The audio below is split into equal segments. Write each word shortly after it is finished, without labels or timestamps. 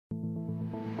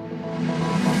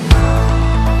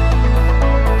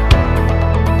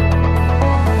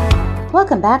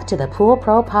Welcome back to the Pool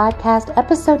Pro Podcast,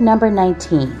 episode number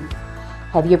 19.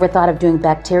 Have you ever thought of doing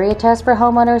bacteria tests for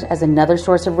homeowners as another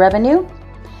source of revenue?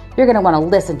 You're going to want to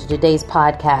listen to today's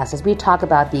podcast as we talk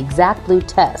about the Exact Blue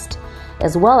test,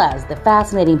 as well as the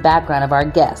fascinating background of our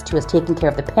guest who has taken care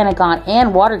of the Pentagon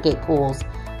and Watergate pools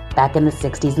back in the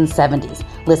 60s and 70s.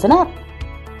 Listen up.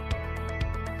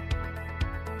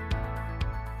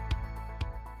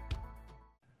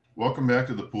 Welcome back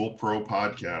to the Pool Pro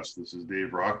Podcast. This is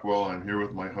Dave Rockwell. I'm here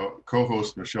with my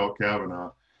co-host, Michelle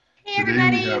Cavanaugh. Hey,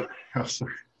 everybody.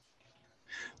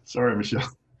 Sorry, Michelle.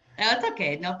 No, it's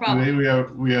okay. No problem. Today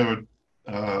we have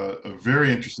a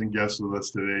very interesting guest with us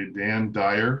today, Dan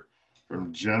Dyer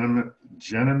from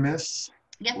Genimis.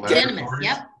 Yep, Genimis.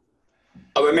 Yep.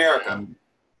 Of America.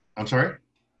 I'm sorry?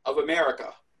 Of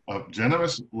America. Of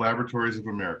Genimis Laboratories of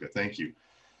America. Thank you.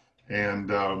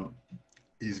 And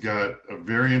he's got a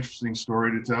very interesting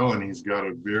story to tell, and he's got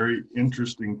a very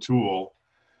interesting tool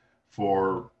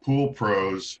for pool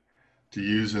pros to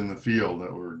use in the field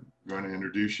that we're going to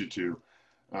introduce you to.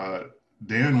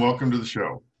 Dan, welcome to the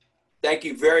show. Thank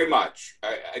you very much.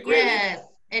 I agree. Yes,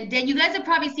 and Dan, you guys have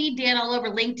probably seen Dan all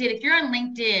over LinkedIn. If you're on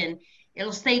LinkedIn,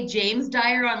 it'll say James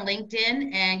Dyer on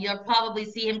LinkedIn, and you'll probably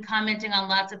see him commenting on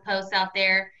lots of posts out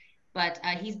there. But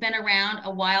he's been around a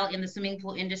while in the swimming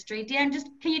pool industry. Dan,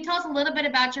 can you tell us a little bit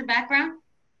about your background?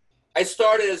 I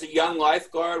started as a young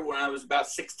lifeguard when I was about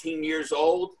 16 years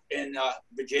old in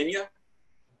Virginia.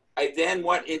 I then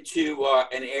went into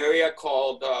an area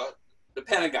called the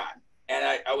Pentagon,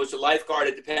 and I was a lifeguard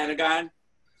at the Pentagon.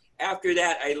 After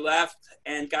that, I left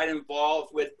and got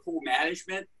involved with pool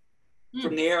management.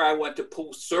 From there, I went to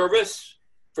pool service.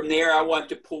 From there, I went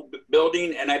to pool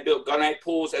building, and I built gunite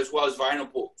pools as well as vinyl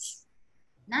pools.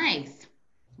 Nice.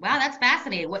 Wow, that's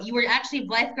fascinating. What, you were actually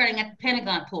lifeguarding at the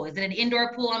Pentagon pool. Is it an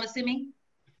indoor pool, I'm assuming?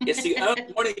 It's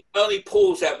one of the only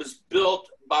pools that was built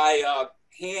by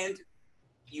hand.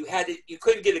 You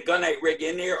couldn't get a gunite rig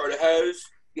in there or the hose.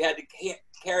 You had to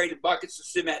carry the buckets of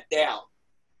cement down.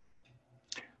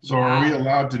 So Are we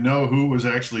allowed to know who was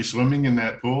actually swimming in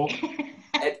that pool?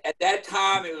 At that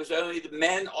time, it was only the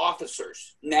men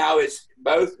officers. Now it's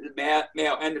both the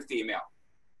male and the female.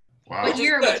 Wow. What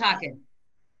year are we talking?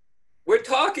 We're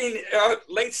talking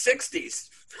late 60s.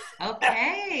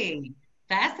 Okay.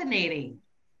 Fascinating.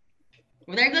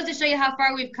 Well, there goes to show you how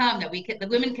far we've come, that the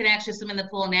women can actually swim in the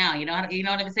pool now. You know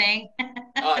what I'm saying?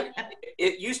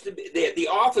 It used to be, the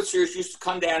officers used to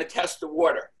come down and test the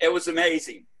water. It was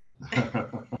amazing.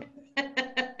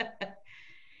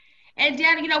 And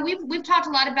Dan, we've talked a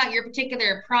lot about your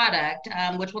particular product,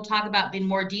 which we'll talk about in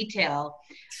more detail.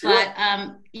 Sure.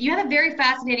 But you have a very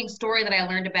fascinating story that I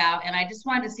learned about, and I just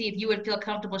wanted to see if you would feel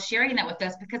comfortable sharing that with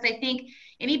us, because I think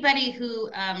anybody who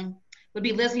would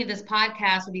be listening to this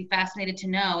podcast would be fascinated to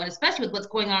know, and especially with what's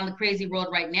going on in the crazy world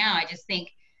right now, I just think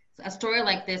a story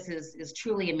like this is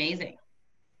truly amazing.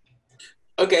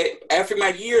 Okay, after my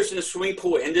years in the swimming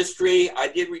pool industry, I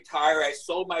did retire. I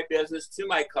sold my business to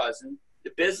my cousin.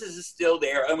 The business is still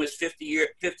there, almost 50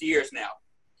 years now.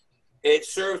 It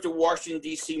serves the Washington,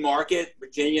 D.C. market,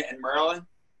 Virginia, and Maryland.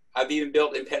 I've even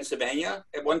built in Pennsylvania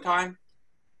at one time.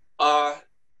 I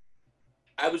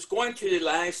was going to the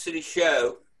Atlantic City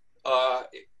show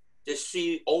to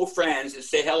see old friends and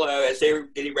say hello as they were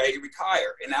getting ready to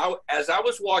retire. And as I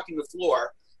was walking the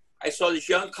floor, I saw this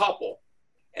young couple,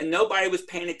 and nobody was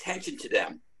paying attention to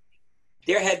them.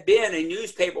 There had been a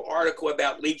newspaper article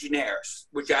about Legionnaires,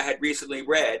 which I had recently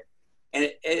read.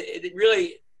 And it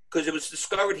really, because it was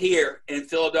discovered here in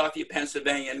Philadelphia,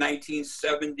 Pennsylvania in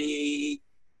 1970,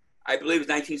 I believe it was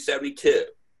 1972.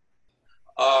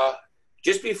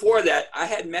 Just before that, I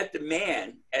had met the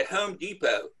man at Home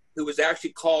Depot who was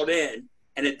actually called in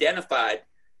and identified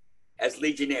as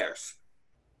Legionnaires.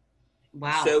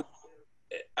 Wow. So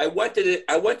I went to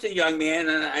the young man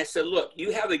and I said, look,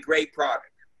 you have a great product.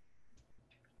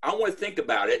 I want to think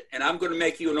about it, and I'm going to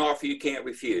make you an offer you can't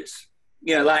refuse.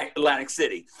 Like Atlantic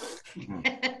City.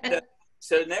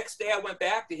 So the next day I went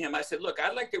back to him. I said, look,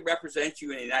 I'd like to represent you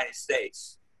in the United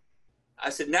States. I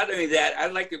said, not only that,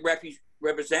 I'd like to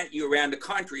represent you around the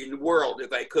country and the world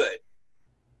if I could.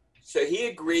 So he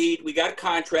agreed. We got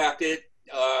contracted.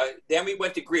 Then we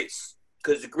went to Greece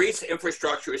because the Greece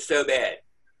infrastructure is so bad.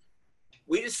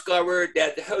 We discovered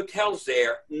that the hotels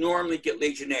there normally get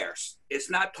Legionnaires.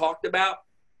 It's not talked about.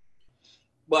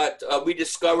 But we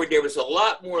discovered there was a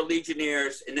lot more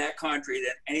Legionnaires in that country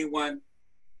than anyone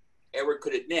ever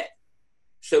could admit.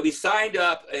 So we signed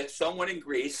up someone in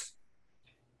Greece,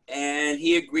 and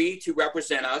he agreed to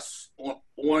represent us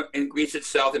in Greece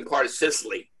itself and part of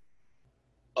Sicily.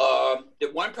 The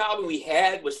one problem we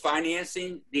had was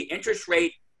financing. The interest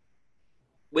rate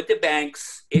with the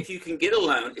banks, if you can get a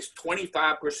loan, is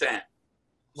 25%.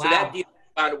 So that deal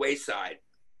by the wayside.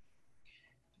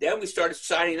 Then we started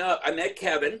signing up. I met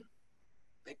Kevin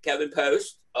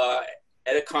Post,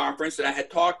 at a conference, and I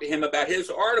had talked to him about his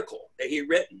article that he had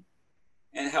written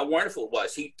and how wonderful it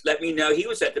was. He let me know he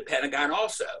was at the Pentagon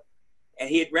also, and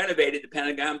he had renovated the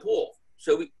Pentagon pool.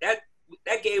 So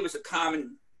that gave us a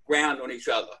common ground on each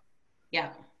other. Yeah.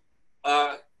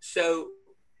 So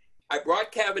I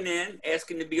brought Kevin in, asked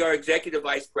him to be our executive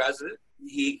vice president.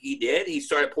 He did. He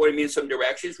started pointing me in some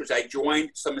directions, which I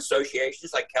joined some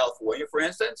associations like California, for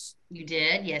instance. You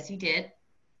did. Yes, you did.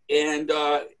 And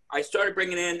I started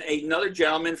bringing in another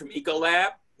gentleman from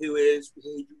Ecolab he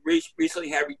recently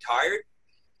had retired.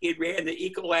 He had ran the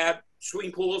Ecolab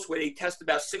swimming pools where they test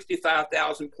about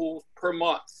 65,000 pools per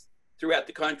month throughout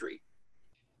the country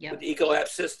with the Ecolab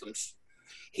systems.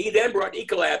 He then brought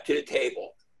Ecolab to the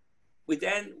table. We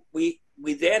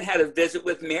then had a visit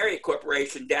with Marriott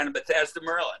Corporation down in Bethesda,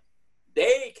 Maryland.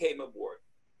 They came aboard.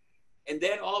 And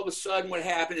then all of a sudden what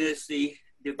happened is the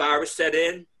virus set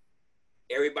in.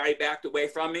 Everybody backed away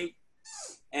from me.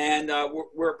 And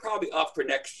we're probably up for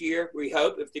next year, we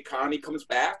hope, if the economy comes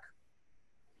back.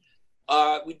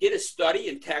 We did a study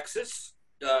in Texas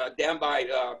down by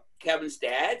Kevin's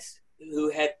dad's, who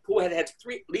had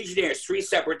three Legionnaires 3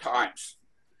 separate times.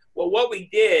 Well, what we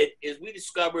did is we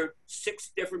discovered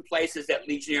 6 different places that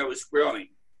Legionnaire was growing.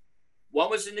 One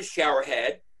was in the shower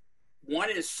head. One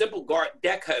in a simple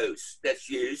deck hose that's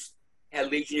used, had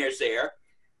Legionnaires there.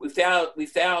 We found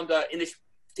in the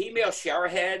female shower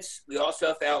heads, we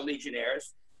also found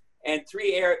Legionnaires, and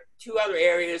 2 other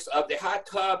areas of the hot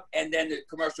tub and then the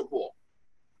commercial pool.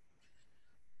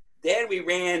 Then we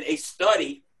ran a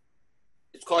study.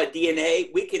 It's called a DNA.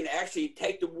 We can actually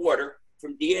take the water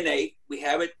from DNA. We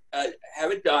have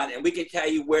it done, and we can tell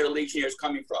you where the Legionnaire is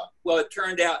coming from. Well, it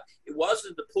turned out it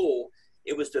wasn't the pool.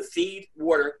 It was the feed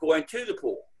water going to the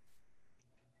pool.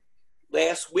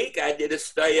 Last week, I did a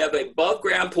study of an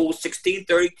above-ground pool,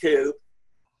 1632,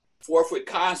 4-foot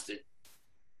constant.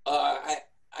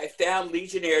 I found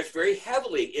Legionnaires very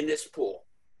heavily in this pool.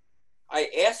 I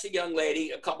asked the young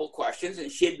lady a couple of questions,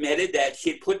 and she admitted that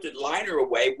she had put the liner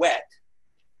away wet,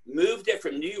 moved it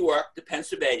from New York to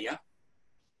Pennsylvania.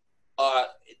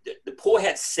 The pool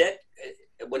had set,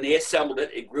 when they assembled it,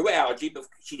 it grew algae, but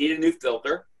she needed a new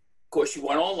filter. Of course, she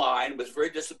went online, was very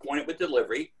disappointed with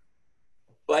delivery.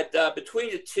 But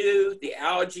between the two, the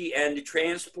algae and the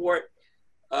transport,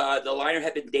 the liner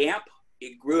had been damp.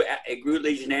 It grew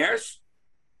Legionnaires.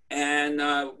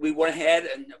 And we went ahead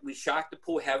and we shocked the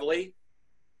pool heavily.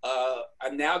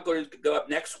 I'm now going to go up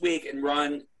next week and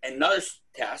run another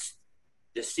test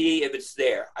to see if it's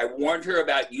there. I warned her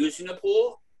about using the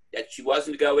pool, that she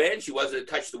wasn't to go in, she wasn't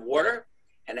to touch the water,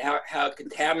 and how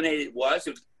contaminated it was.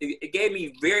 It gave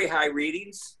me very high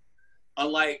readings,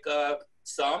 unlike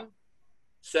some.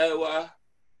 So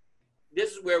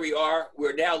this is where we are.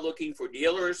 We're now looking for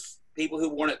dealers, people who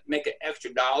want to make an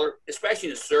extra dollar, especially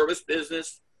in the service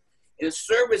business. In the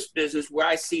service business, where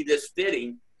I see this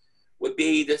fitting would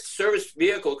be the service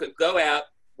vehicle could go out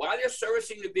while they're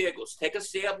servicing the vehicles, take a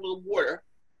sample of water,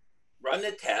 run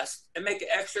the test, and make an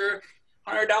extra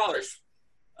 $100.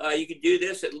 You could do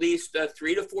this at least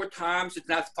 3 to 4 times, if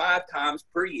not 5 times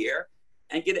per year,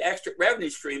 and get an extra revenue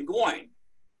stream going.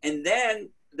 And then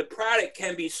the product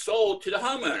can be sold to the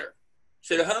homeowner.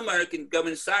 So the homeowner can go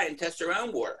inside and test their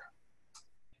own water.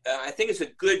 I think it's a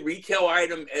good retail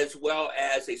item as well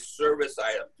as a service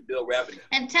item to build revenue.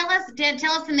 And tell us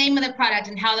the name of the product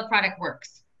and how the product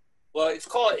works. Well, it's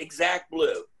called Exact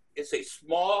Blue. It's a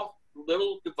small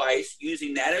little device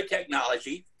using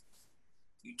nanotechnology.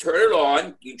 You turn it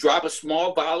on, you drop a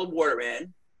small bottle of water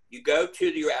in, you go to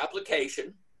your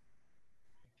application,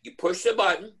 you push the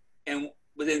button, and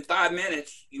within 5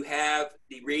 minutes, you have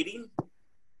the reading.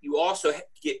 You also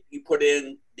you put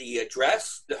in the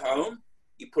address, the home,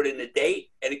 you put in the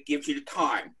date, and it gives you the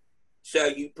time. So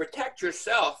you protect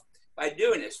yourself by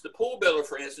doing this. The pool builder,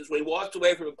 for instance, when he walks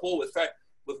away from a pool with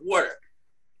water,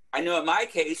 I know in my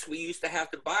case, we used to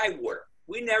have to buy water.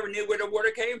 We never knew where the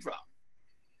water came from.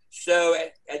 So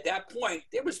at that point,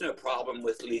 there was no problem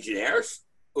with Legionnaires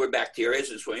or bacteria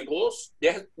in swimming pools.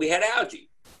 We had algae.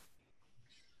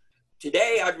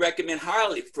 Today, I'd recommend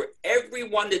highly for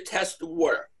everyone to test the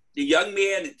water. The young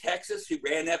man in Texas who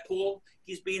ran that pool,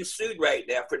 he's being sued right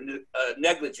now for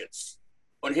negligence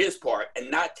on his part and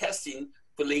not testing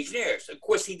for Legionnaires. Of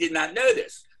course, he did not know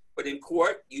this, but in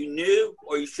court, you knew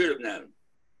or you should have known.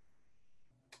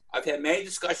 I've had many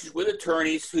discussions with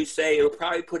attorneys who say it'll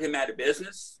probably put him out of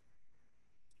business.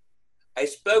 I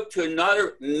spoke to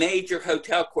another major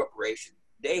hotel corporation.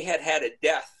 They had a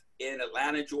death in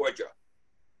Atlanta, Georgia.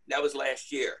 That was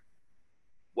last year.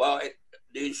 Well,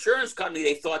 the insurance company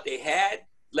they thought they had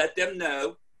let them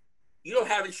know, you don't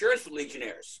have insurance for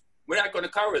Legionnaires. We're not going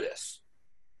to cover this.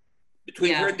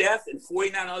 Between her death and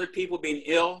 49 other people being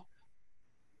ill,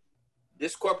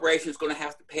 this corporation is going to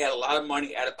have to pay out a lot of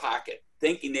money out of pocket,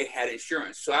 thinking they had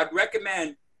insurance. So I'd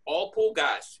recommend all pool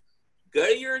guys, go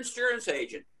to your insurance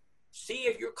agent, see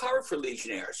if you're covered for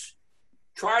Legionnaires.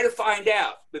 Try to find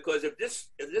out, because if this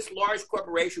large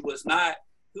corporation was not,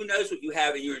 who knows what you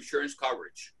have in your insurance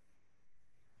coverage.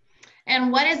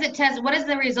 And what is it what is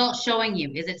the result showing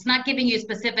you? It's not giving you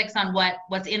specifics on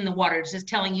what's in the water. It's just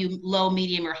telling you low,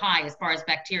 medium, or high as far as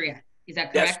bacteria. Is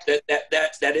that correct?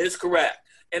 That is correct.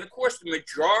 And of course, the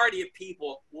majority of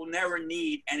people will never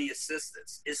need any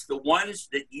assistance. It's the ones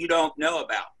that you don't know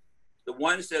about, the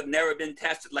ones that have never been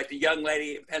tested, like the young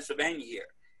lady in Pennsylvania here.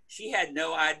 She had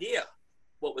no idea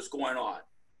what was going on.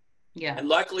 Yeah. And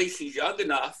luckily, she's young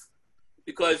enough,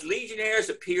 because Legionnaires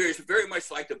appears very much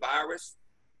like the virus.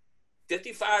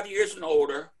 55 years and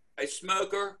older, a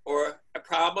smoker, or a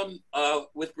problem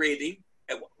with breathing,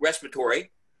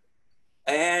 respiratory.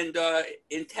 And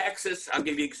in Texas, I'll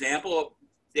give you an example.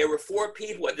 There were 4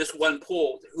 people at this one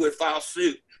pool who had filed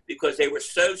suit because they were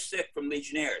so sick from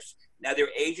Legionnaires. Now, their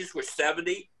ages were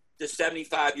 70 to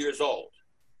 75 years old,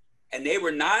 and they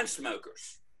were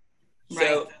non-smokers. Right.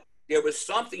 So there was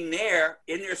something there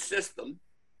in their system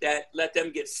that let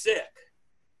them get sick.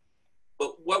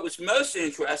 But what was most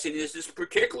interesting is this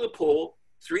particular pool,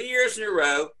 3 years in a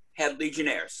row, had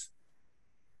Legionnaires.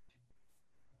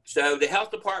 So the health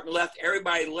department left,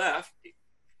 everybody left.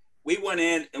 We went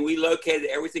in and we located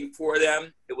everything for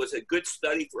them. It was a good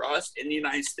study for us in the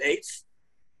United States.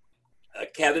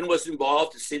 Kevin was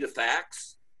involved to see the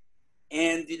facts.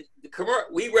 And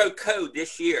we wrote code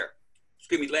last year,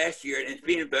 and it's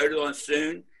being voted on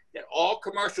soon, that all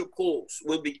commercial pools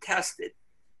will be tested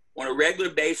on a regular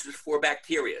basis for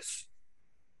bacteria.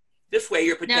 This way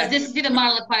you're protected. Now, this is through the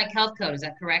Model Aquatic Health Code, is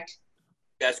that correct?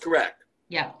 That's correct.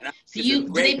 Yeah. So do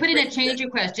they put in a change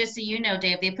request, just so you know,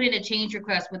 Dave, they put in a change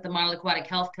request with the Model Aquatic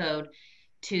Health Code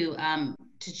to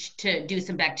do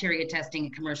some bacteria testing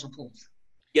at commercial pools?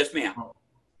 Yes, ma'am.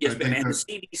 Yes, ma'am. And the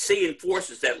CDC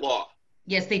enforces that law.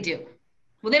 Yes, they do.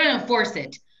 Well, they don't enforce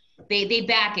it. They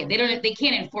back it. They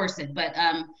can't enforce it, but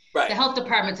right. The health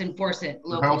departments enforce it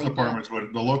locally. The health departments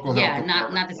would, the local health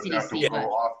department not the would have CDC, to go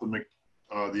off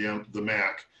the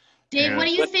MAC. Dave, what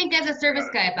do you think as a service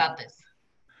guy about this?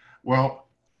 Well,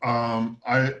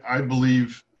 I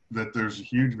believe that there's a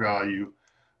huge value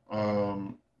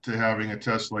to having a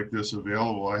test like this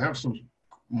available. I have some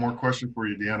more questions for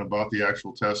you, Dan, about the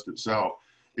actual test itself.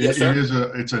 Yes, sir.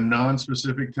 It's a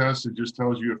non-specific test. It just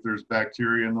tells you if there's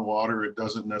bacteria in the water. It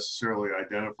doesn't necessarily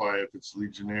identify if it's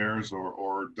Legionnaires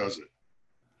or does it?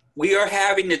 We are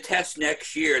having the test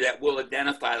next year that will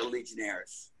identify the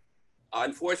Legionnaires.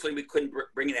 Unfortunately, we couldn't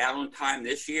bring it out on time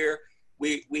this year.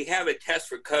 We have a test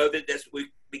for COVID that's will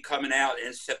be coming out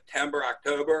in September,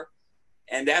 October,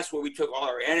 and that's where we took all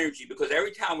our energy, because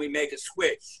every time we make a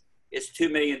switch, it's $2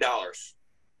 million.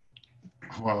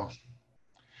 Wow.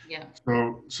 Yeah.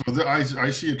 So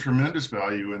I see a tremendous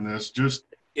value in this, just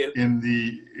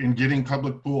in getting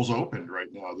public pools opened right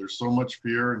now. There's so much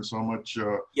fear and so much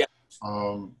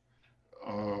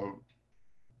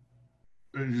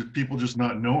people just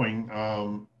not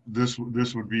knowing. This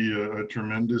would be a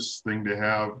tremendous thing to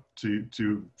have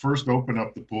to first open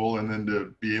up the pool and then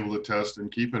to be able to test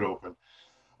and keep it open.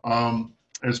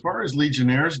 As far as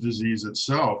Legionnaire's disease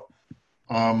itself,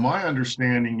 my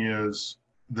understanding is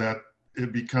that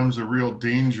it becomes a real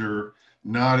danger,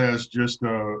 not as just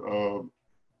a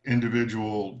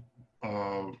individual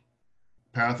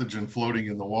pathogen floating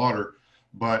in the water,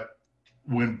 but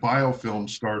when biofilm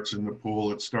starts in the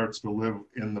pool, it starts to live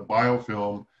in the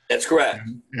biofilm. That's correct.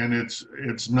 And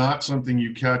it's not something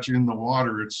you catch in the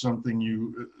water. It's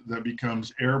something that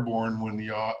becomes airborne when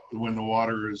the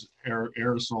water is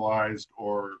aerosolized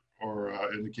or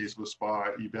in the case of a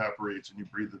spa, evaporates and you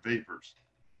breathe the vapors.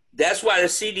 That's why the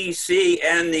CDC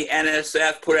and the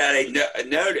NSF put out a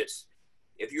notice.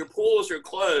 If your pools are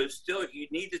closed, still you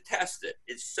need to test it.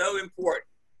 It's so important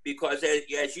because,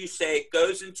 as you say, it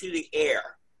goes into the air,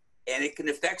 and it can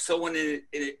affect someone in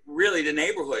really the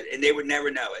neighborhood, and they would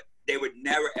never know it. They would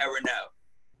never, ever know.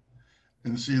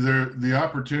 And see, the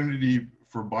opportunity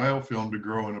for biofilm to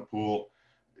grow in a pool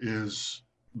is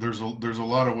there's a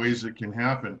lot of ways it can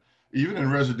happen. Even in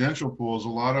residential pools, a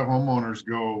lot of homeowners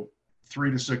go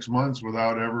 3 to 6 months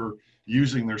without ever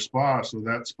using their spa. So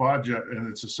that spa jet, and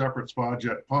it's a separate spa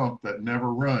jet pump that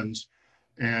never runs.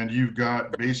 And you've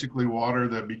got basically water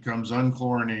that becomes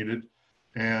unchlorinated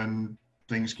and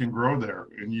things can grow there.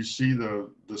 And you see the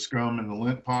scum in the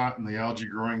lint pot and the algae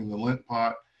growing in the lint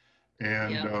pot.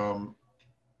 And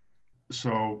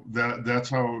so that's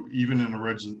how, even in a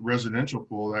residential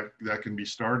pool, that can be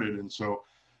started. And so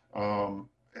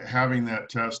having that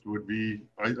test would be,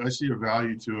 I see a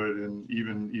value to it, and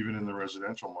even in the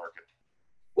residential market.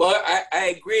 Well,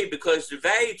 I agree, because the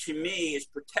value to me is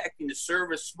protecting the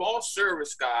small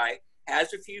service guy,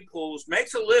 has a few pools,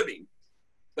 makes a living,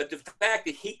 but the fact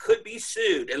that he could be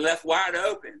sued and left wide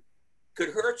open could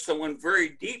hurt someone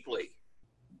very deeply,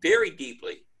 very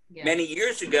deeply. Yeah. Many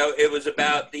years ago, it was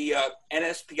about the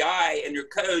NSPI and their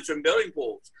codes on building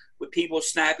pools with people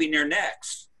snapping their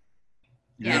necks.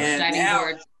 Yeah, and now,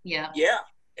 boards. Yeah.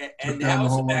 And now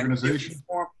it's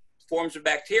forms of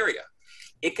bacteria.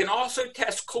 It can also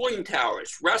test cooling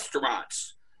towers,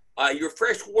 restaurants, your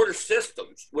fresh water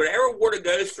systems, whatever water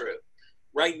goes through.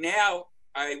 Right now,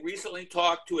 I recently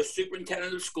talked to a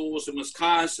superintendent of schools in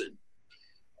Wisconsin.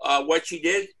 What she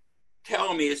did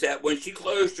tell me is that when she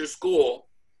closed her school,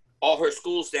 all her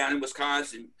schools down in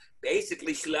Wisconsin,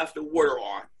 basically she left the water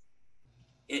on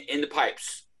in the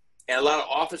pipes, and a lot of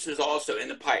offices also in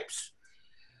the pipes.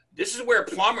 This is where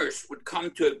plumbers would come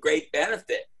to a great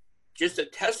benefit, just to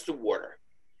test the water,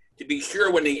 to be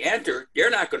sure when they enter,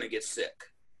 they're not going to get sick.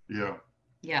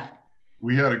 Yeah.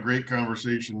 We had a great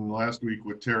conversation last week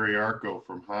with Terry Arco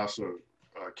from Hasa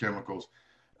Chemicals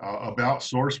about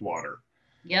source water.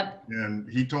 Yep. And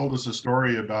he told us a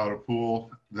story about a pool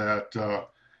that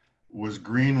was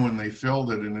green when they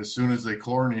filled it, and as soon as they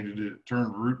chlorinated it, it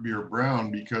turned root beer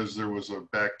brown because there was a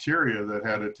bacteria that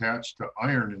had attached to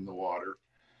iron in the water.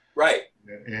 Right.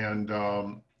 And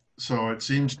so it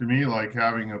seems to me like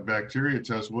having a bacteria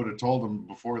test would have told them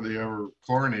before they ever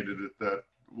chlorinated it that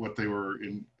what they were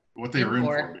in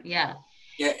for. Yeah.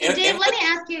 And Dave, let me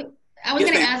ask you. I was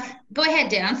going to ask. Go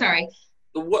ahead, Dan. I'm sorry.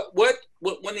 What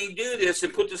when they do this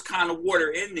and put this kind of water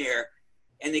in there,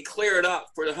 and they clear it up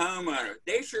for the homeowner,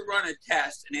 they should run a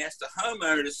test and ask the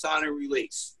homeowner to sign a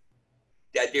release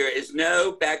that there is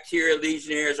no bacteria,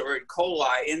 legionnaires, or E.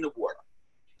 coli in the water.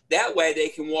 That way they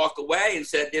can walk away and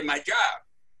say, I did my job.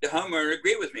 The homeowner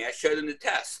agreed with me. I showed them the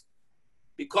test.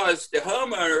 Because the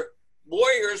homeowner,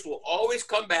 lawyers will always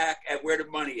come back at where the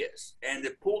money is. And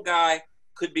the pool guy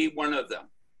could be one of them.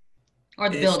 Or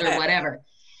the builder, whatever.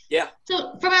 Yeah.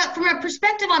 So from a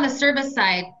perspective on the service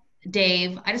side,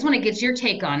 Dave, I just want to get your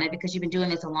take on it because you've been doing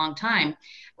this a long time.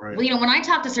 Right. Well, when I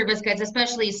talk to service guys,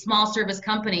 especially small service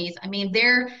companies, I mean,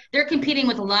 they're competing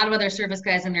with a lot of other service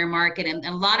guys in their market, and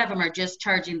a lot of them are just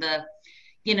charging the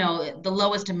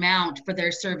lowest amount for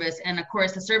their service. And of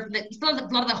course, a lot of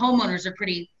the homeowners are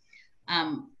pretty,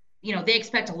 they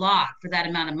expect a lot for that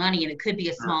amount of money, and it could be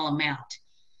a small amount.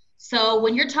 So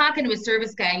when you're talking to a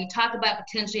service guy and you talk about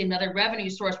potentially another revenue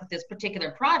source with this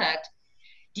particular product,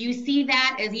 do you see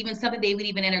that as even something they would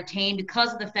even entertain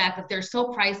because of the fact that they're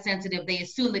so price sensitive? They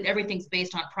assume that everything's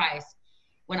based on price,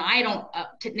 when I don't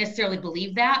necessarily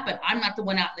believe that, but I'm not the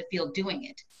one out in the field doing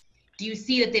it. Do you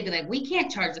see that they'd be like, we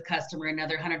can't charge the customer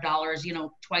another $100,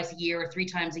 twice a year or 3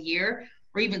 times a year,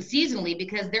 or even seasonally,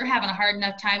 because they're having a hard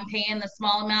enough time paying the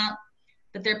small amount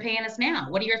that they're paying us now?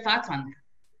 What are your thoughts on that?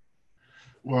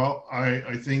 Well,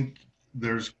 I think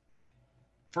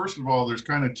first of all, there's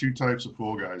kind of 2 types of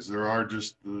pool guys. There are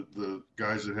just the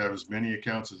guys that have as many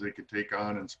accounts as they could take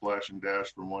on and splash and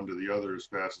dash from one to the other as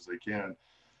fast as they can.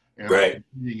 And right.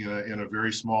 In a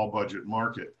very small budget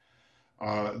market.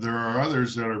 There are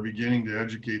others that are beginning to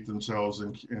educate themselves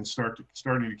and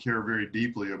starting to care very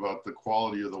deeply about the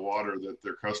quality of the water that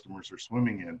their customers are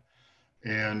swimming in.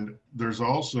 And there's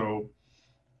also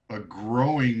a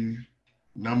growing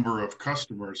number of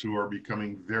customers who are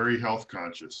becoming very health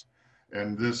conscious.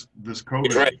 And this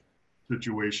COVID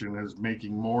situation is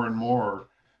making more and more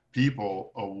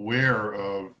people aware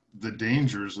of the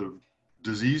dangers of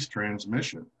disease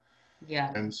transmission.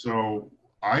 Yeah. And so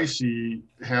I see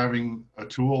having a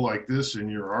tool like this in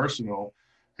your arsenal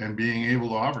and being able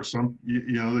to offer some,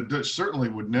 it certainly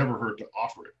would never hurt to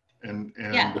offer it. And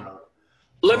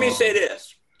let me say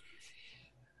this.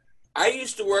 I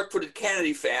used to work for the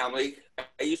Kennedy family.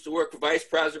 I used to work for Vice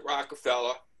President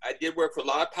Rockefeller. I did work for a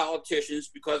lot of politicians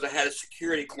because I had a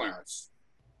security clearance.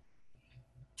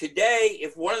 Today,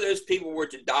 if one of those people were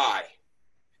to die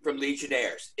from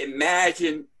Legionnaires,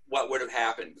 imagine what would have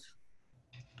happened.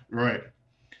 Right.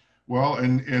 Well,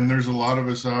 and there's a lot of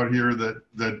us out here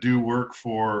that do work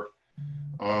for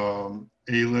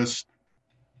A-list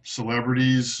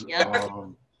celebrities,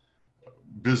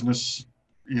 business,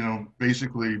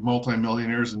 basically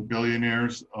multimillionaires and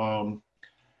billionaires,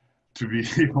 to be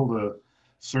able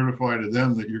certify to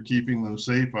them that you're keeping them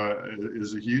safe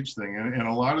is a huge thing. And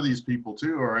a lot of these people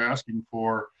too are asking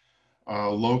for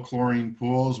low chlorine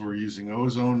pools. We're using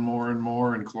ozone more and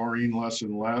more and chlorine less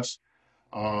and less.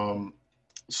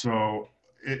 So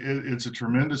it's a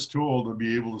tremendous tool to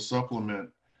be able to supplement.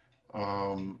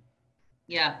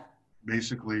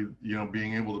 Basically,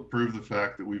 being able to prove the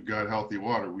fact that we've got healthy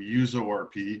water. We use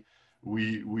ORP.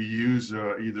 We use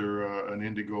either an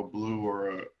indigo blue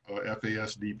or a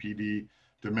FASDPD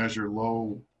to measure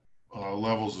low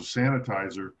levels of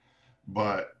sanitizer,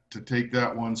 but to take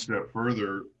that one step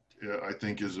further, I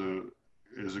think is a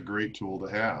great tool to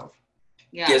have.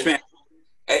 Yeah. Yes, ma'am.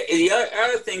 The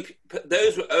other thing,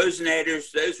 those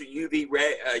ozonators, those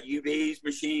UVs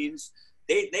machines,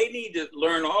 they need to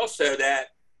learn also that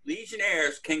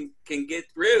Legionnaires can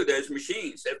get through those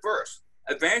machines at first.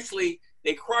 Eventually,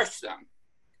 they crush them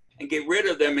and get rid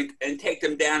of them and take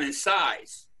them down in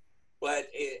size. But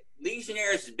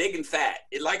Legionnaires is big and fat.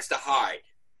 It likes to hide.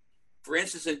 For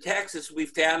instance, in Texas, we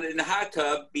found it in the hot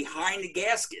tub behind the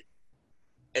gasket.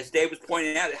 As Dave was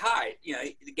pointing out, it hide,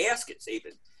 the gaskets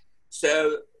even.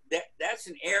 So that's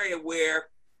an area where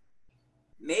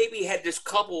maybe had this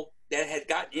couple that had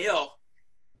gotten ill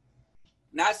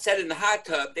not set in the hot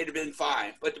tub, they'd have been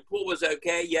fine. But the pool was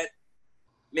okay, yet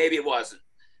maybe it wasn't.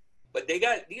 But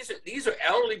these are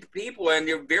elderly people, and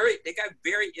they got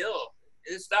very ill.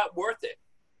 It's not worth it,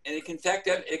 and it can affect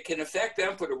them. It can affect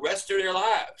them for the rest of their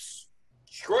lives,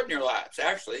 shorten their lives,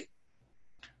 actually.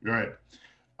 Right,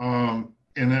 and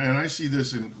I see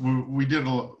this, and we did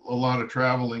a lot of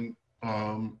traveling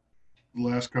the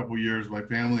last couple of years. My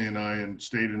family and I, and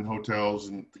stayed in hotels,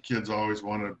 and the kids always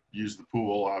want to use the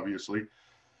pool, obviously.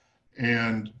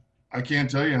 And I can't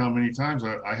tell you how many times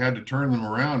I had to turn them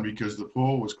around because the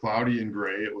pool was cloudy and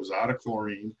gray. It was out of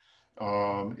chlorine.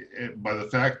 By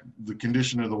the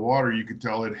condition of the water, you could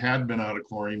tell it had been out of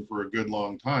chlorine for a good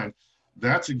long time.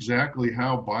 That's exactly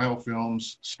how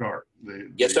biofilms start.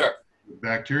 Yes, sir. The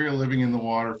bacteria living in the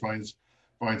water finds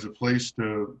a place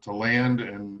to land,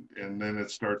 and then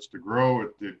it starts to grow.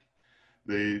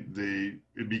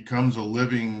 It becomes a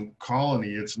living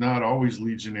colony. It's not always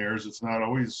Legionnaires. It's not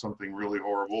always something really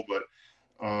horrible, but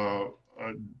a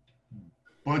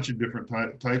bunch of different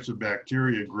types of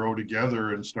bacteria grow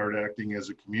together and start acting as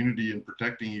a community and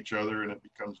protecting each other, and it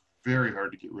becomes very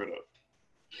hard to get rid of.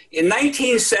 In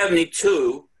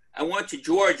 1972, I went to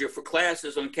Georgia for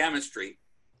classes on chemistry.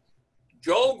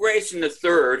 Joel Grayson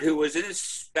III, who was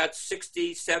about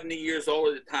 60, 70 years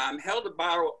old at the time, held a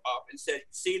bottle up and said,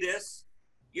 "See this?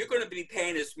 You're going to be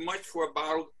paying as much for a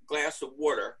glass of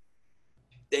water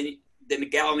than a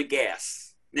gallon of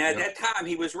gas." Now, at that time,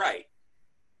 he was right.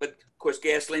 But, of course,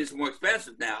 gasoline is more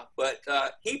expensive now. But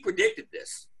he predicted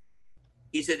this.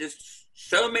 He said there's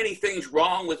so many things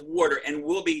wrong with water and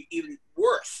will be even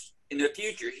worse in the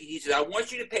future. He said, I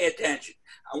want you to pay attention.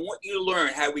 I want you to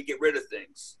learn how we get rid of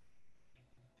things.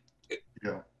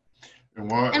 Yeah.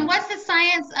 And what's the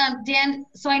science, Dan?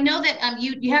 So I know that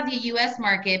you have the U.S.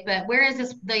 market, but where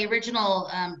is the original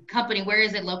company? Where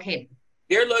is it located?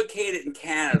 They're located in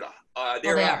Canada. They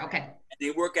are, okay.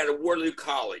 They work out of Waterloo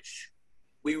College.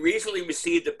 We recently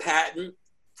received a patent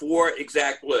for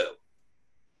Exact Blue.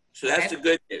 So that's the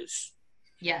good news.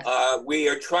 Yes. We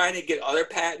are trying to get other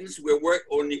patents. We're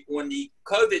on the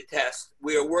COVID test.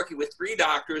 We are working with 3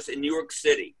 doctors in New York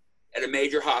City at a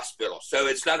major hospital. So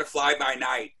it's not a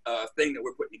fly-by-night thing that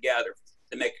we're putting together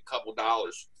to make a couple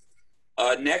dollars.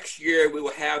 Next year, we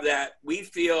will have that. We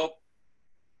feel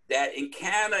that in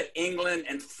Canada, England,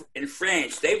 and in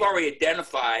France, they've already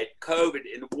identified COVID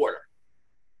in the water,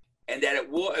 and that it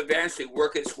will eventually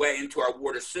work its way into our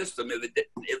water system if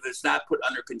it's not put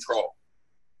under control.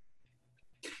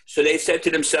 So they said to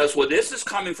themselves, well, this is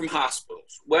coming from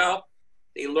hospitals. Well,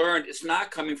 they learned it's not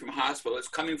coming from hospitals, it's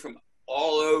coming from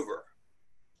all over.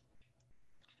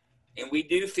 And we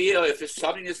do feel if it's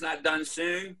something that's not done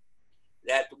soon,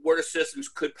 that the water systems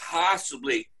could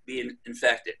possibly be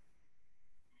infected.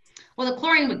 Well, the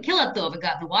chlorine would kill it, though, if it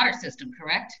got in the water system,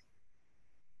 correct?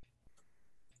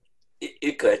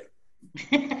 It could.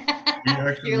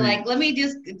 You're like, let me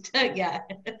just, yeah.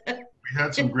 We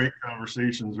had some great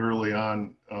conversations early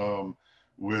on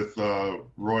with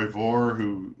Roy Vore,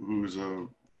 who's a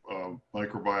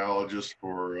microbiologist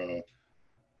for,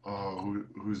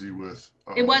 who's he with?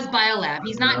 It was Biolab.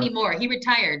 He's not anymore. He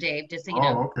retired, Dave, just so you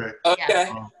know. Okay.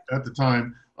 Okay. At the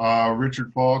time,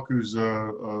 Richard Falk, who's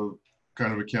a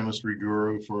kind of a chemistry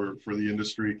guru for the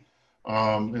industry.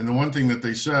 And the one thing that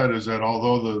they said is that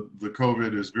although the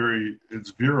COVID is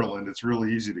it's virulent, it's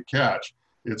really easy to catch.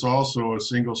 It's also a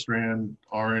single strand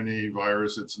RNA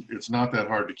virus. It's not that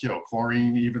hard to kill.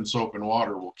 Chlorine, even soap and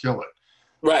water will kill it.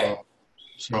 Right.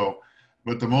 So,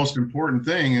 but the most important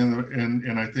thing,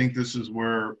 and I think this is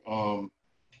where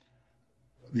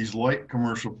these light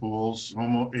commercial pools,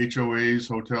 HOAs,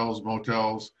 hotels,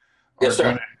 motels, are Yes, sir.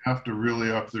 going to have to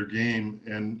really up their game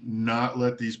and not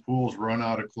let these pools run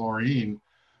out of chlorine.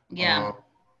 Yeah.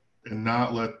 And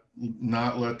not let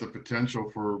the potential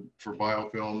for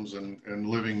biofilms and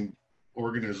living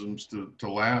organisms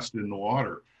to last in the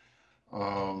water.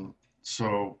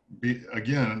 So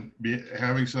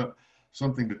having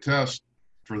something to test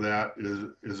for that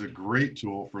is a great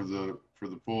tool for the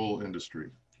pool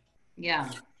industry. Yeah.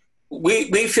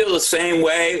 We feel the same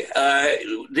way.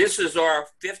 This is our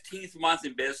 15th month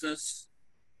in business.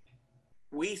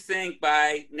 We think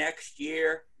by next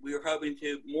year, we're hoping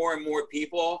to more and more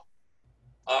people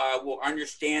will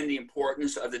understand the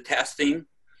importance of the testing.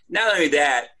 Not only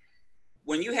that,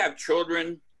 when you have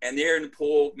children and they're in the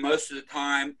pool most of the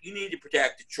time, you need to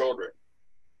protect the children.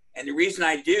 And the reason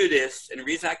I do this, and the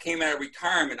reason I came out of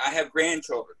retirement, I have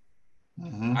grandchildren.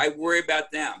 Mm-hmm. I worry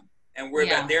about them and worry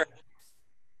about their.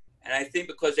 And I think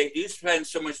because they do spend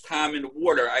so much time in the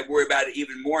water, I worry about it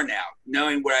even more now,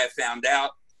 knowing what I found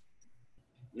out,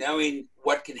 knowing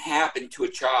what can happen to a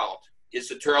child. Is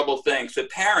a terrible thing. So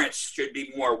parents should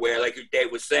be more aware, like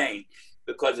Dave was saying,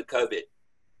 because of COVID.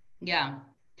 Yeah.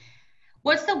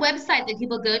 What's the website that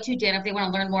people go to, Dan, if they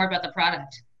want to learn more about the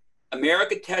product?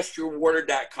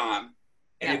 AmericaTestYourWater.com.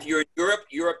 And if you're in Europe,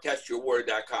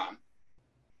 EuropeTestYourWater.com.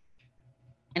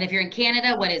 And if you're in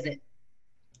Canada, what is it?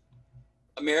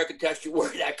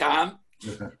 AmericaTestYourWater.com.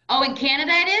 Oh, in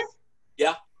Canada it is?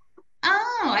 Yeah.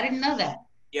 Oh, I didn't know that.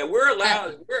 Yeah, we're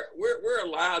allowed. We're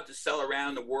allowed to sell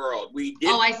around the world. We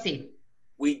did. Oh, I see.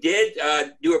 We did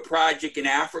do a project in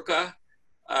Africa.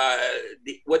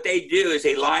 What they do is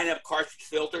they line up cartridge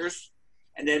filters,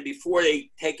 and then before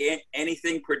they take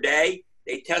anything per day,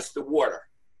 they test the water.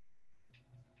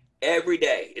 Every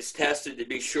day it's tested to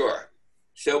be sure.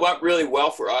 So it went really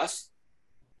well for us.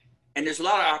 And there's a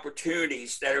lot of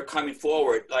opportunities that are coming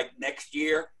forward. Like next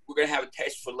year, we're going to have a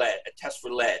test for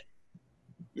lead.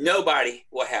 Nobody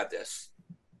will have this.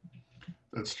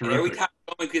 That's terrific. And every time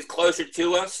someone gets closer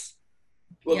to us,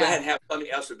 we'll go ahead and have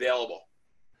something else available.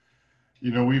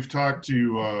 You know, we've talked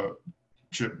to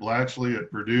Chip Blatchley at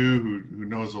Purdue, who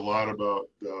knows a lot about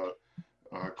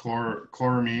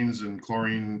chloramines and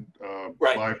chlorine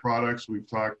byproducts. We've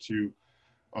talked to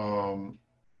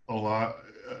a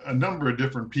number of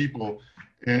different people,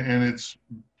 and it's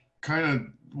kind of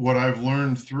what I've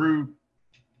learned through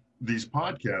these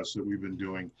podcasts that we've been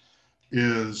doing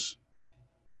is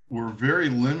we're very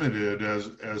limited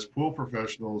as pool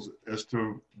professionals as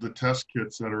to the test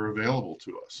kits that are available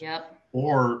to us. Yep.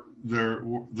 Or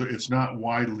it's not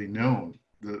widely known,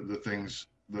 the things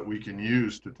that we can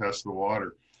use to test the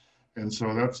water. And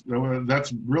so that's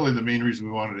really the main reason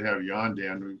we wanted to have you on,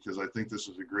 Dan, because I think this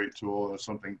is a great tool and it's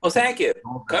something. Well, thank you.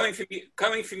 Coming from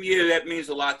you, that means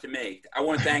a lot to me. I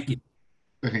want to thank you.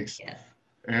 Thanks. Yes.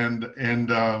 And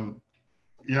to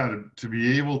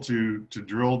be able to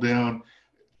drill down,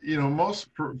 you know, most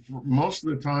of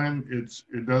the time it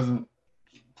doesn't,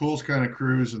 pools kind of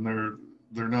cruise and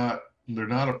they're not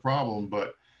a problem,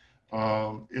 but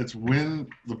it's when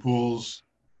the pools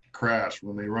crash,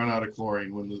 when they run out of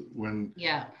chlorine, when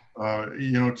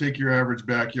you know, take your average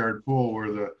backyard pool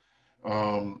where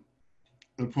the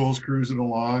pool's cruising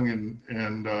along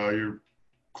and you're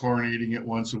chlorinating it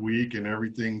once a week and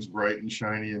everything's bright and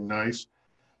shiny and nice.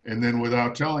 And then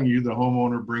without telling you, the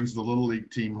homeowner brings the Little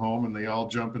League team home and they all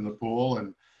jump in the pool,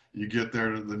 and you get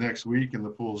there the next week and the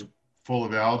pool's full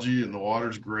of algae and the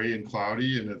water's gray and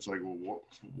cloudy, and it's like, well,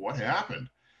 what happened?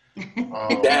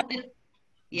 Exactly.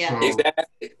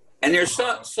 Exactly. And there's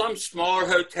some smaller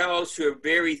hotels who are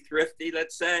very thrifty,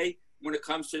 let's say, when it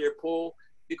comes to their pool,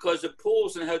 because the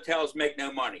pools and hotels make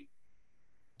no money.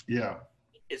 Yeah.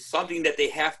 It's something that they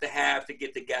have to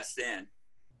get the guests in.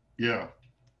 Yeah.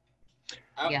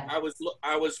 I was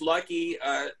lucky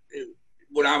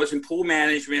when I was in pool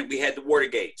management. We had the water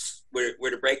gates where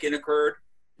the break-in occurred.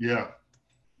 Yeah.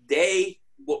 They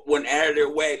went out of their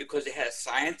way because they had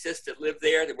scientists that lived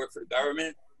there that worked for the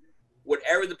government.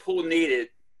 Whatever the pool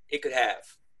needed, it could have.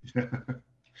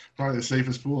 Probably the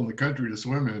safest pool in the country to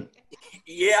swim in.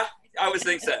 Yeah, I would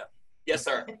think so. Yes,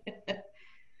 sir.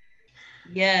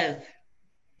 Yes.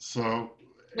 So.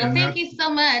 Well, thank you so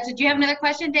much. Did you have another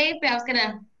question, Dave? I was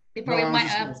gonna say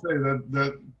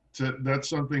that's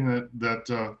something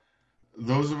that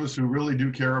those of us who really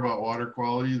do care about water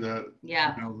quality, that you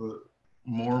know, the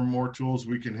more and more tools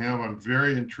we can have. I'm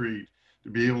very intrigued to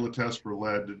be able to test for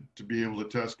lead, to be able to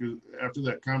test, 'cause after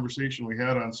that conversation we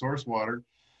had on source water,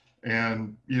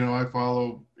 And, I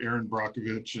follow Aaron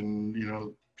Brockovich and,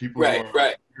 people Right, who are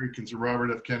right. very concerned.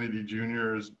 Robert F. Kennedy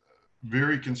Jr. is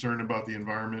very concerned about the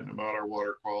environment and about our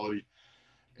water quality.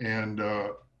 And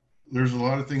there's a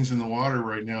lot of things in the water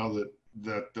right now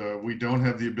that we don't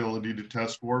have the ability to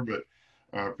test for, but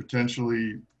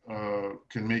potentially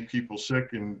can make people sick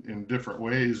in different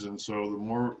ways. And so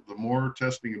the more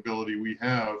testing ability we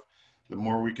have, the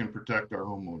more we can protect our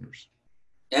homeowners.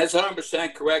 That's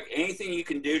 100% correct. Anything you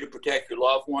can do to protect your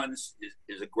loved ones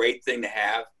is a great thing to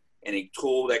have, and a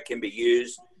tool that can be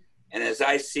used. And as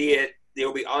I see it, there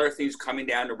will be other things coming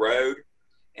down the road,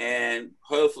 and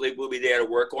hopefully we'll be there to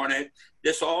work on it.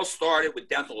 This all started with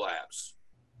dental labs.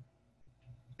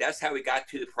 That's how we got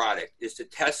to the product, is to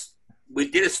test. We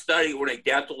did a study on a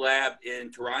dental lab in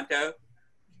Toronto.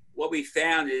 What we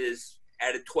found is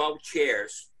out of 12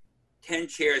 chairs, 10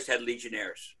 chairs had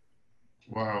Legionnaires.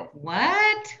 Wow.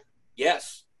 What?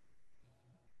 Yes.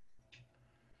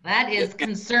 That is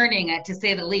concerning, to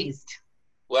say the least.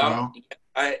 Well,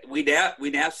 we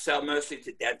now sell mostly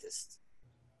to dentists.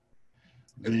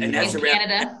 And that's in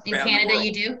Canada. In Canada,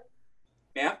 you do?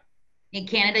 Yeah. In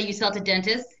Canada, you sell to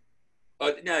dentists?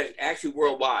 Oh, no, actually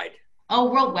worldwide. Oh,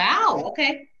 wow.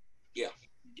 Okay. Yeah,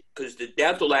 because the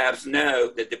dental labs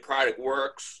know that the product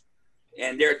works,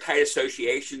 and they're tight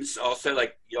associations also,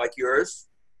 like yours.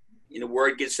 The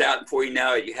word gets out, and before you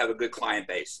know it, you have a good client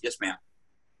base. Yes, ma'am.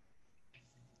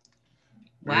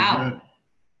 Wow.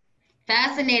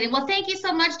 Fascinating. Well, thank you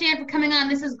so much, Dan, for coming on.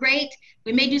 This is great.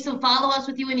 We may do some follow-ups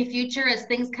with you in the future as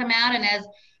things come out, and as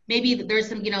maybe there's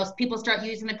some, people start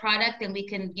using the product, and we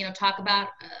can, talk about,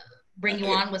 bring you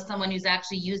on with someone who's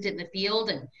actually used it in the field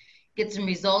and get some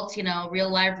results, real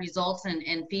live results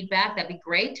and feedback. That'd be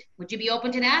great. Would you be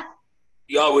open to that?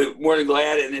 Yeah, we're more than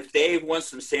glad. And if Dave wants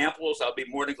some samples, I'll be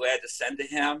more than glad to send to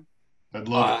him. I'd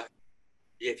love it.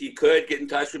 If you could, get in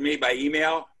touch with me by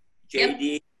email,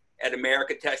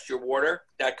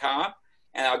 jd@americatestyourwater.com,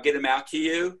 and I'll get them out to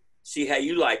you, see how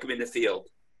you like them in the field.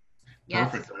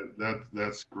 Yes. Perfect.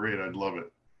 That's great. I'd love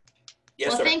it.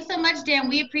 Yes, well, sir. Thanks so much, Dan.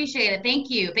 We appreciate it. Thank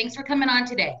you. Thanks for coming on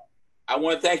today. I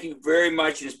want to thank you very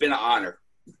much, and it's been an honor.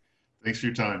 Thanks for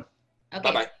your time. Okay.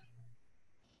 Bye-bye.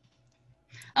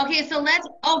 Okay, so Dan,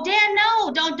 no,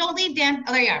 don't leave, Dan.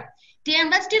 Oh, there you are. Dan,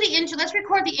 let's do the intro. Let's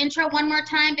record the intro one more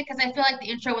time, because I feel like the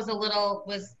intro was a little,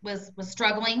 was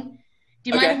struggling. Do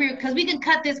you mind if because we can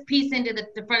cut this piece into the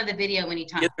front of the video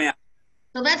anytime. Yes, ma'am.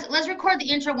 So let's record the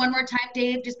intro one more time,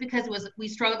 Dave, just because we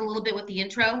struggled a little bit with the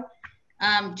intro.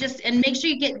 And make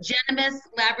sure you get Genimus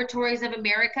Laboratories of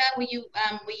America. Will you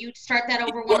start that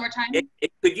over one more time?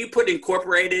 Could you put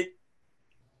incorporated?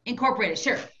 Incorporated,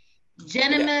 sure.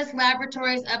 Genimus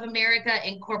Laboratories of America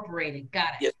Incorporated.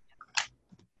 Got it. Yes.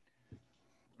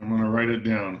 I'm going to write it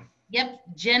down. Yep.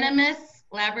 Genimus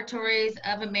Laboratories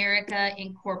of America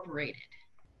Incorporated.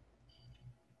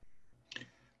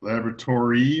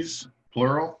 Laboratories,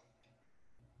 plural?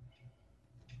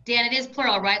 Dan, it is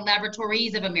plural, right?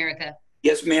 Laboratories of America.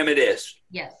 Yes, ma'am, it is.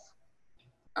 Yes.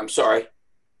 I'm sorry.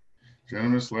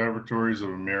 Genimus Laboratories of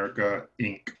America,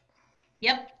 Inc.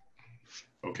 Yep.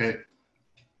 Okay.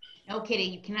 No, Kitty,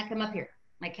 you cannot come up here.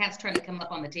 My cat's trying to come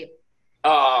up on the table.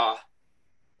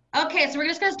 Okay, so we're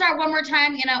just going to start one more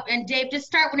time, and Dave, just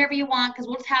start whenever you want, because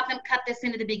we'll just have them cut this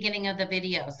into the beginning of the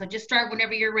video. So just start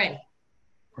whenever you're ready.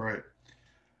 All right.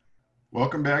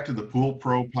 Welcome back to the Pool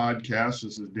Pro Podcast.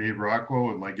 This is Dave Rockwell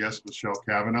with my guest, Michelle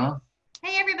Cavanaugh.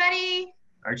 Hey, everybody.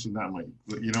 Actually, not my,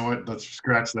 you know what? Let's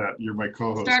scratch that. You're my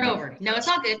co-host. Start over. No, it's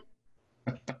all good.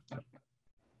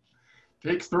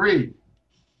 Take 3.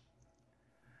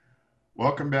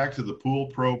 Welcome back to the Pool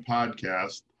Pro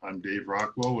Podcast. I'm Dave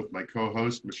Rockwell with my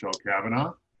co-host, Michelle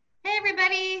Cavanaugh. Hey,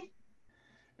 everybody.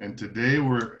 And today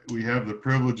we have the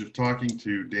privilege of talking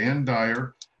to Dan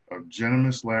Dyer of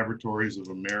Genimus Laboratories of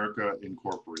America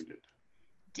Incorporated.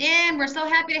 Dan, we're so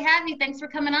happy to have you. Thanks for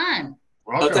coming on.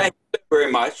 Welcome. Well, thank you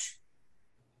very much.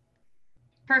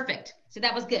 Perfect. So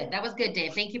that was good. That was good,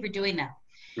 Dave. Thank you for doing that.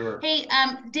 Sure. Hey,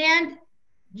 Dan,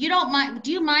 you don't mind?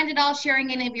 Do you mind at all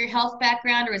sharing any of your health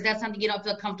background, or is that something you don't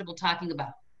feel comfortable talking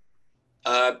about?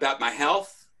 About my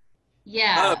health?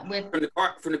 Yeah. From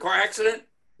the car accident?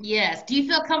 Yes. Do you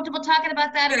feel comfortable talking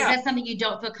about that, or is that something you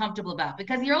don't feel comfortable about?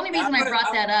 Because the only reason I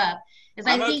brought that up is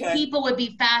I think people would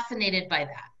be fascinated by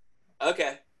that.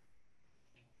 Okay.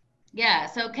 Yeah.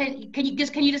 So can you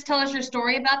just tell us your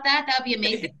story about that? That would be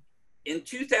amazing. In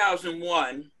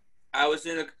 2001, I was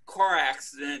in a car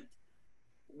accident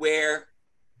where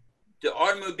the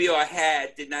automobile I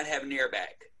had did not have an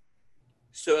airbag.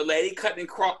 So a lady cut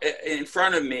in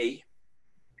front of me,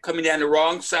 coming down the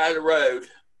wrong side of the road.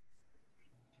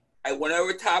 I went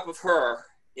over top of her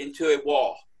into a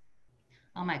wall.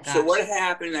 Oh my gosh. So what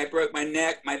happened? I broke my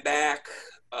neck, my back.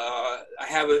 I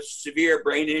have a severe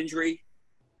brain injury.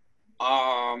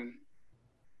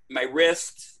 My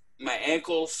wrist, my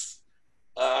ankles.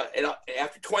 And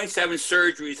after 27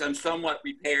 surgeries, I'm somewhat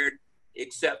repaired,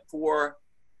 except for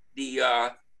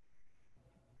the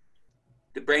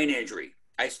brain injury.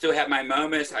 I still have my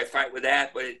moments. I fight with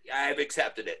that, but I've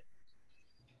accepted it.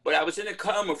 But I was in a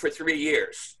coma for 3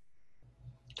 years.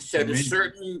 So the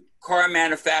certain car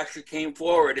manufacturer came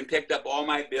forward and picked up all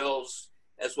my bills,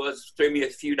 as well as threw me a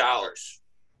few dollars.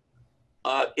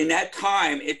 In that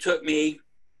time, it took me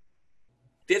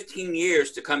 15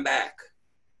 years to come back,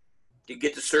 to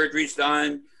get the surgeries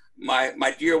done.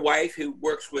 My dear wife, who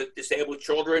works with disabled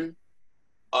children,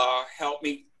 helped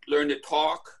me learn to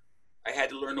talk. I had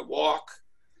to learn to walk.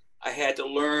 I had to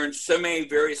learn so many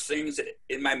various things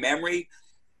in my memory.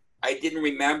 I didn't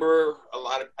remember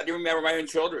I didn't remember my own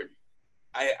children.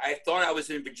 I thought I was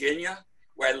in Virginia,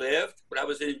 where I lived, but I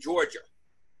was in Georgia.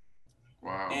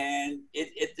 Wow. And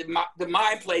the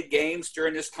mind played games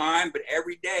during this time, but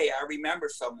every day I remember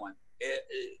someone.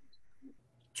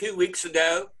 2 weeks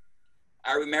ago,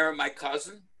 I remember my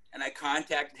cousin, and I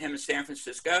contacted him in San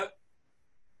Francisco,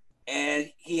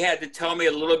 and he had to tell me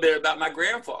a little bit about my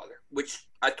grandfather, which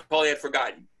I totally had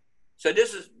forgotten. So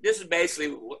this is basically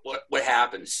what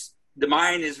happens. The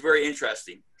mind is very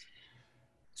interesting.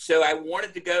 So I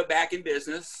wanted to go back in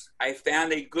business. I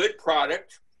found a good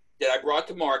product that I brought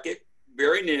to market,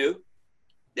 very new,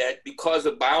 that because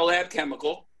of Biolab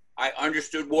Chemical, I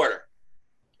understood water.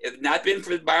 If it not been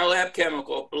for the Biolab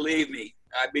Chemical, believe me,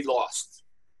 I'd be lost.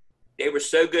 They were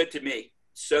so good to me,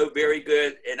 so very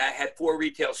good. And I had 4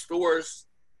 retail stores,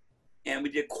 and we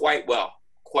did quite well.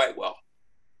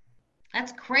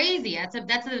 That's crazy.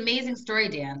 That's an amazing story,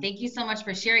 Dan. Thank you so much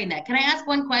for sharing that. Can I ask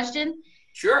one question?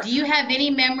 Sure. Do you have any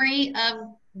memory of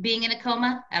being in a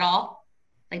coma at all?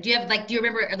 Do you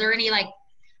remember, are there any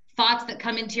thoughts that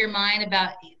come into your mind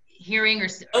about hearing or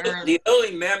The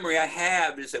only memory I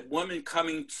have is a woman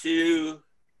coming to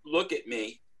look at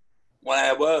me when I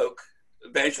awoke.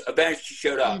 Eventually she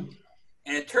showed up.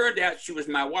 And it turned out she was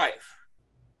my wife.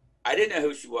 I didn't know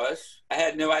who she was. I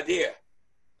had no idea.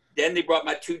 Then they brought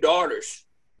my 2 daughters.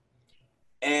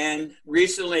 And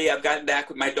recently I've gotten back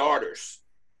with my daughters.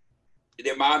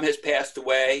 Their mom has passed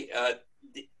away.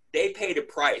 They paid a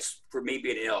price for me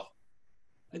being ill.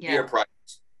 A dear price.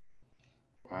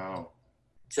 Wow.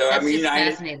 So that's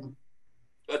fascinating.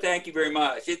 Well, thank you very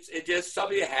much. It's just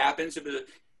something that happens.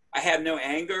 I have no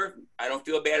anger. I don't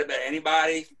feel bad about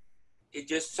anybody. It's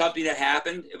just something that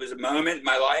happened. It was a moment in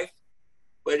my life,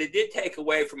 but it did take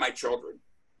away from my children.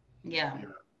 Yeah.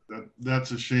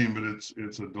 That's a shame, but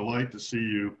it's a delight to see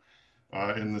you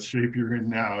in the shape you're in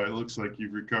now. It looks like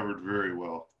you've recovered very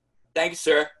well. Thank you,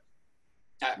 sir.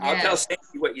 I'll tell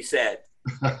Sandy what you said.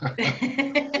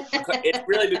 It's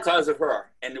really because of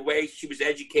her and the way she was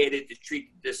educated to treat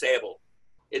the disabled.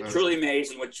 It's truly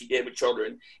amazing what she did with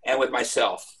children and with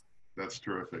myself. That's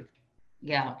terrific.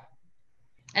 Yeah.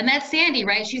 And that's Sandy,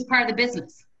 right? She's part of the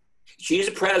business. She's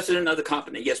the president of the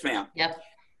company. Yes, ma'am. Yep.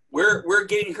 We're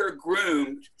getting her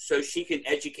groomed so she can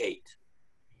educate.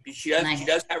 She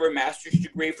does have her master's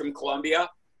degree from Columbia.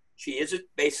 She is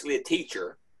basically a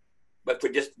teacher, but for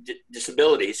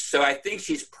disabilities. So I think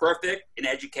she's perfect in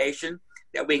education,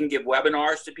 that we can give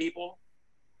webinars to people.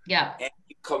 Yeah. And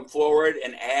come forward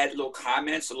and add little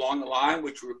comments along the line,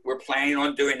 which we're planning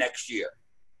on doing next year.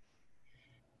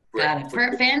 Got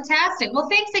it. Fantastic. Well,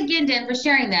 thanks again, Dan, for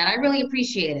sharing that. I really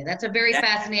appreciate it. That's a very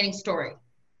fascinating story.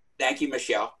 Thank you,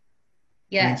 Michelle.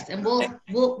 Yes, and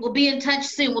we'll be in touch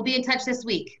soon. We'll be in touch this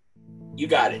week. You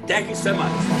got it. Thank you so much.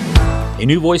 A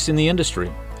new voice in the industry,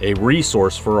 a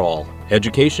resource for all,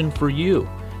 education for you.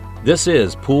 This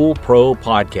is Pool Pro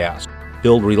Podcast.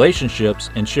 Build relationships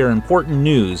and share important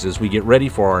news as we get ready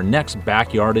for our next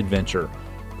backyard adventure.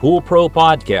 Pool Pro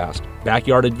Podcast.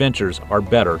 Backyard adventures are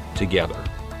better together.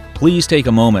 Please take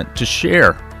a moment to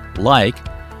share, like,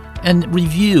 and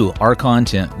review our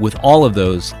content with all of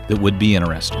those that would be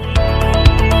interested.